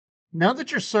Now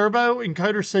that your servo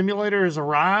encoder simulator has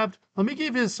arrived, let me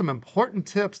give you some important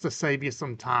tips to save you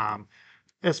some time.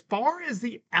 As far as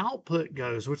the output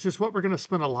goes, which is what we're going to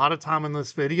spend a lot of time in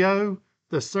this video,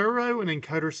 the servo and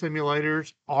encoder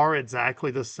simulators are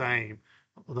exactly the same.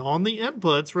 On the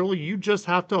inputs, really, you just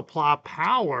have to apply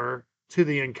power to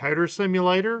the encoder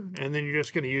simulator, and then you're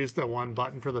just going to use the one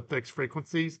button for the fixed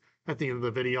frequencies. At the end of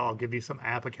the video, I'll give you some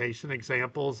application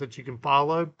examples that you can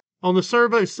follow. On the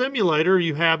servo simulator,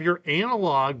 you have your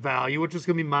analog value, which is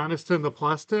going to be -10 to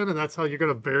 +10, and that's how you're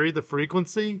going to vary the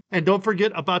frequency. And don't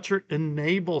forget about your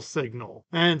enable signal.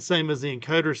 And same as the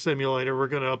encoder simulator, we're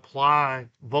going to apply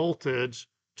voltage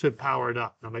to power it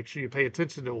up. Now make sure you pay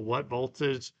attention to what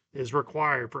voltage is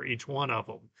required for each one of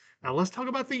them. Now let's talk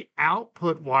about the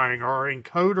output wiring or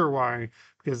encoder wiring,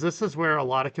 because this is where a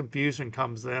lot of confusion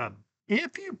comes in.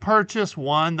 If you purchase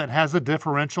one that has a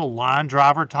differential line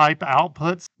driver type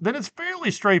outputs, then it's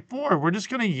fairly straightforward. We're just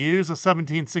going to use a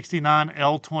 1769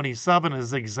 L27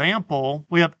 as example.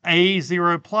 We have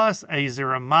A0 plus,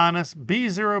 A0 minus,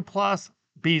 B0 plus,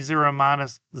 B0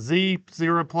 minus,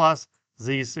 Z0 plus,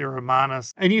 Z0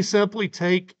 minus, and you simply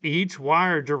take each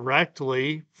wire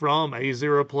directly from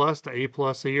A0 plus to A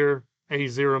plus here,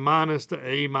 A0 minus to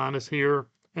A minus here,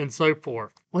 and so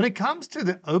forth. When it comes to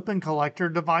the open collector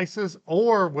devices,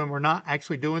 or when we're not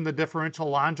actually doing the differential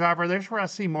line driver, there's where I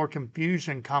see more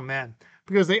confusion come in,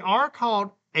 because they are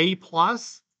called A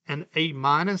plus and A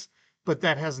minus, but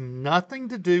that has nothing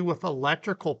to do with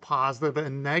electrical positive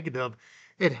and negative.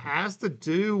 It has to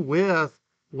do with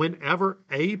whenever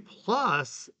A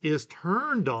plus is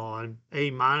turned on,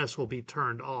 A minus will be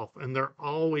turned off, and they're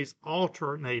always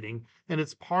alternating, and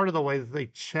it's part of the way that they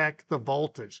check the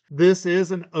voltage. This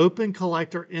is an open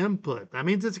collector input. That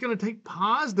means it's going to take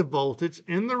positive voltage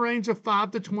in the range of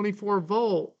 5 to 24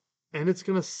 volt, and it's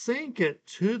going to sync it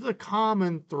to the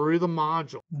common through the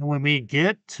module. When we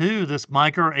get to this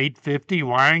micro 850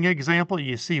 wiring example,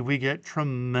 you see we get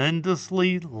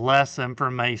tremendously less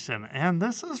information. And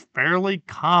this is fairly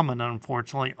common,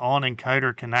 unfortunately, on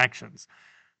encoder connections.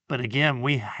 But again,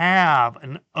 we have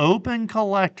an open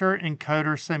collector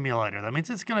encoder simulator. That means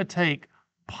it's going to take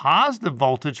positive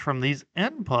voltage from these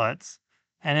inputs,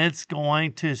 and it's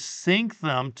going to sync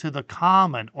them to the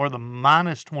common or the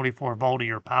 -24 volt of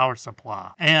your power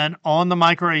supply. And on the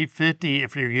Micro 850,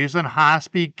 if you're using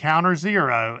high-speed counter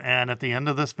 0, and at the end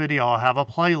of this video, I'll have a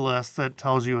playlist that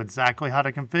tells you exactly how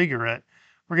to configure it.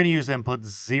 We're going to use input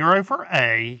 0 for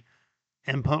A,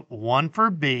 input 1 for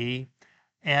B,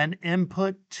 and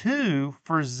input 2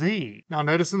 for Z. Now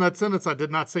notice in that sentence, I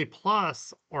did not say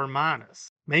plus or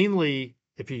minus. Mainly,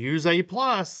 if you use A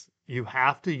plus, you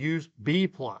have to use B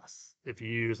plus. If you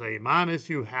use A minus,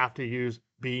 you have to use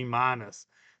B minus.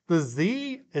 The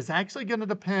Z is actually going to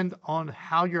depend on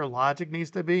how your logic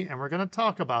needs to be, and we're going to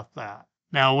talk about that.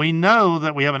 Now we know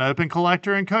that we have an open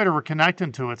collector encoder, we're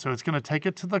connecting to it, so it's going to take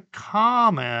it to the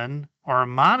common or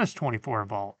 -24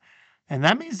 volt. And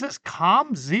that means this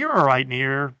COM0 right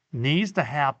here needs to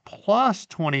have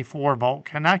 +24 volt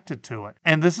connected to it.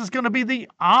 And this is going to be the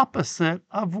opposite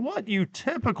of what you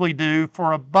typically do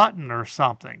for a button or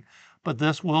something. But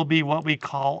this will be what we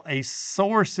call a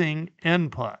sourcing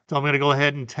input. So I'm going to go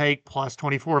ahead and take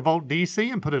 +24 volt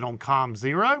DC and put it on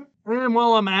COM0. And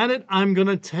while I'm at it, I'm going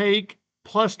to take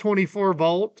 +24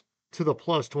 volt to the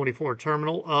 +24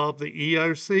 terminal of the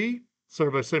EOC.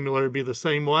 Servo simulator would be the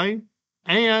same way.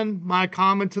 And my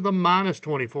common to the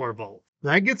 -24 volt.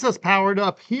 That gets us powered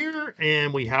up here,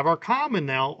 and we have our common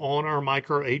now on our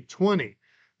Micro 820.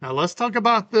 Now let's talk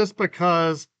about this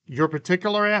because your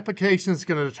particular application is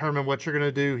going to determine what you're going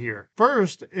to do here.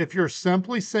 First, if you're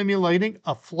simply simulating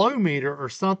a flow meter or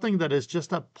something that is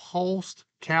just a pulsed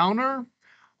counter,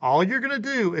 all you're going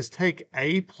to do is take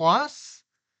A plus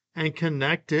and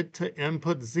connect it to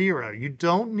input 0. You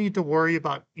don't need to worry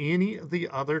about any of the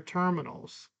other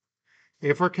terminals.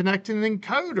 If we're connecting an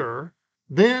encoder,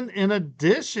 then in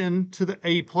addition to the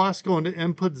A plus going to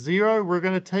input 0, we're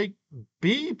going to take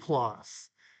B plus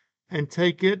and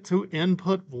take it to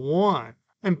input 1.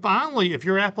 And finally, if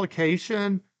your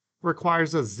application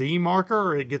requires a Z marker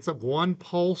or it gets up 1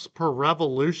 pulse per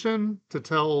revolution to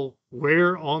tell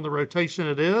where on the rotation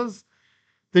it is,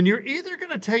 then you're either going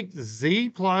to take Z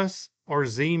plus or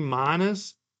Z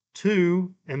minus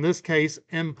to, in this case,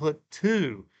 input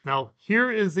 2. Now,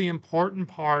 here is the important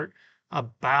part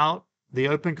about the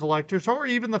open collectors or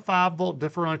even the 5 volt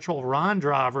differential line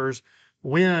drivers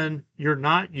when you're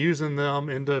not using them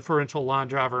in differential line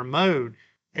driver mode,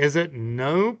 is at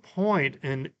no point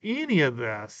in any of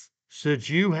this should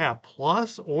you have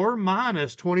plus or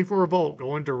minus 24 volt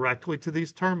going directly to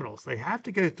these terminals. They have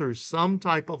to go through some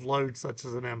type of load such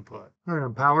as an input. All right,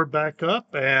 I'm powered back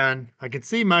up and I can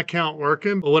see my count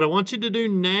working. But what I want you to do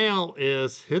now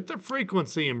is hit the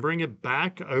frequency and bring it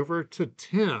back over to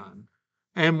 10.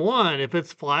 And one, if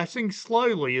it's flashing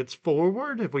slowly, it's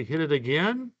forward. If we hit it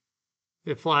again,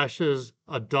 it flashes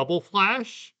a double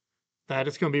flash. That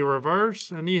is going to be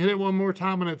reverse. And you hit it one more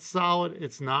time and it's solid,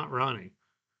 it's not running.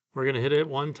 We're going to hit it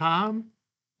one time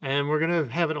and we're going to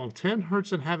have it on 10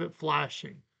 hertz and have it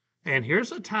flashing. And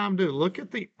here's a time to look at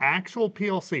the actual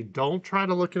PLC. Don't try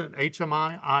to look at an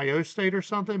HMI IO state or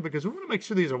something because we want to make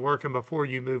sure these are working before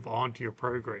you move on to your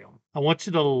program. I want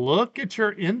you to look at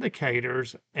your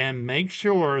indicators and make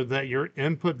sure that your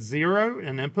input 0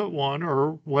 and input 1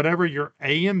 or whatever your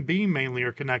A and B mainly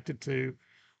are connected to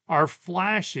are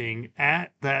flashing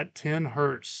at that 10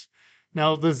 hertz.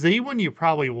 Now, the Z one you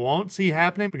probably won't see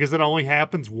happening because it only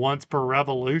happens once per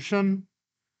revolution.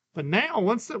 But now,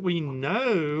 once that we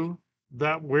know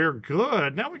that we're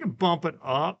good, now we can bump it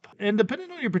up. And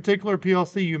depending on your particular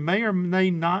PLC, you may or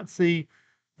may not see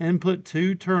input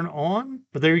 2 turn on.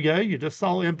 But there you go, you just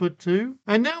saw input 2.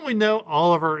 And now we know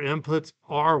all of our inputs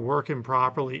are working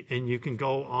properly and you can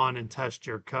go on and test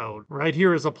your code. Right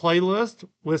here is a playlist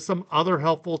with some other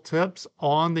helpful tips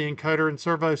on the encoder and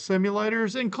servo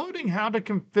simulators, including how to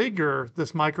configure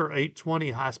this Micro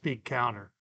 820 high-speed counter.